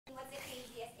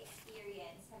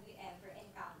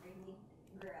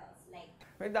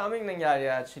May daming nangyari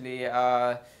actually.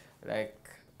 Like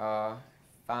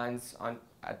fans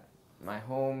at my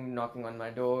home knocking on my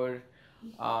door.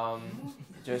 Um,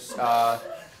 just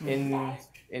in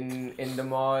in the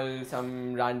mall,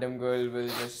 some random girl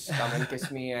will just come and kiss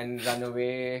me and run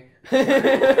away.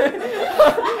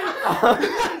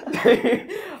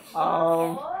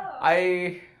 um,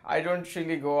 I don't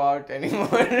really go out anymore.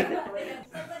 So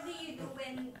what do you do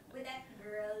when with that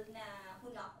girl na who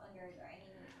knocked on your door?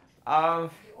 I mean,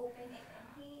 you open it and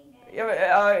hey,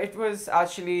 Yeah, it was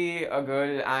actually a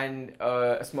girl and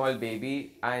a small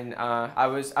baby, and I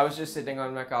was just sitting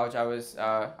on my couch. I was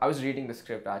reading the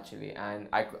script actually, and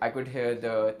I could hear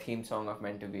the theme song of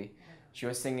Meant to Be. She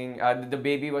was singing. The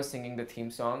baby was singing the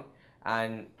theme song,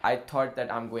 and I thought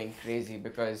that I'm going crazy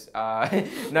because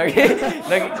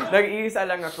nag-iisa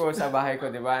lang ako sa bahay ko,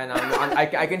 di ba? And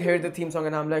I can hear the theme song,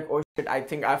 and I'm like, oh shit, I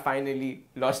think I finally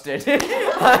lost it.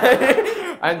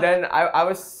 And then I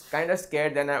was kind of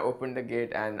scared. Then I opened the gate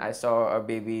and I saw a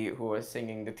baby who was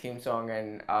singing the theme song,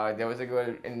 and there was a girl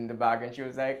in the back, and she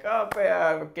was like, "Oh,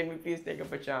 can we please take a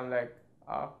picture?" I'm like,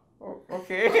 "Oh,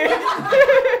 okay,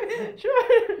 sure."